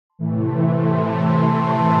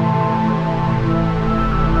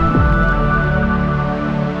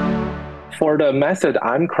for the method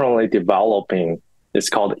I'm currently developing, it's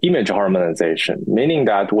called image harmonization, meaning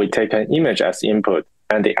that we take an image as input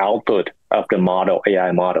and the output of the model,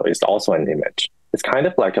 AI model, is also an image. It's kind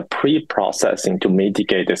of like a pre-processing to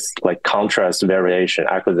mitigate this like contrast variation,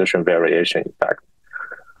 acquisition variation effect.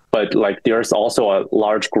 But like there's also a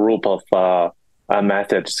large group of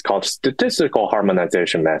methods called statistical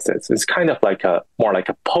harmonization methods. It's kind of like more like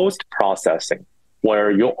a post-processing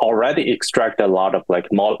where you already extract a lot of like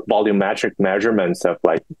volumetric measurements of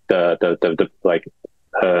like the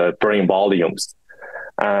brain volumes,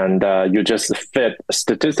 and you just fit a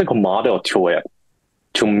statistical model to it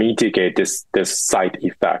to mitigate this side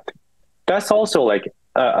effect. That's also like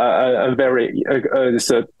a very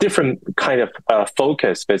it's a different kind of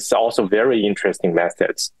focus, but it's also very interesting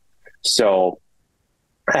methods. So,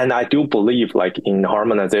 and I do believe like in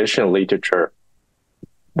harmonization literature,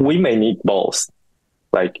 we may need both.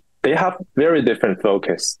 Like they have very different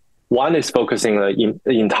focus. One is focusing on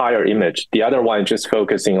the entire image. The other one is just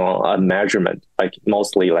focusing on a measurement, like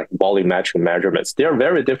mostly like volumetric measurements. They are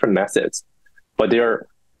very different methods, but they're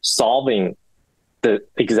solving the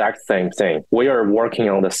exact same thing. We are working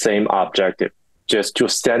on the same objective, just to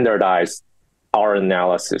standardize our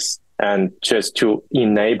analysis and just to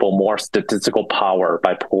enable more statistical power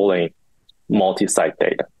by pulling multi-site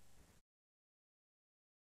data.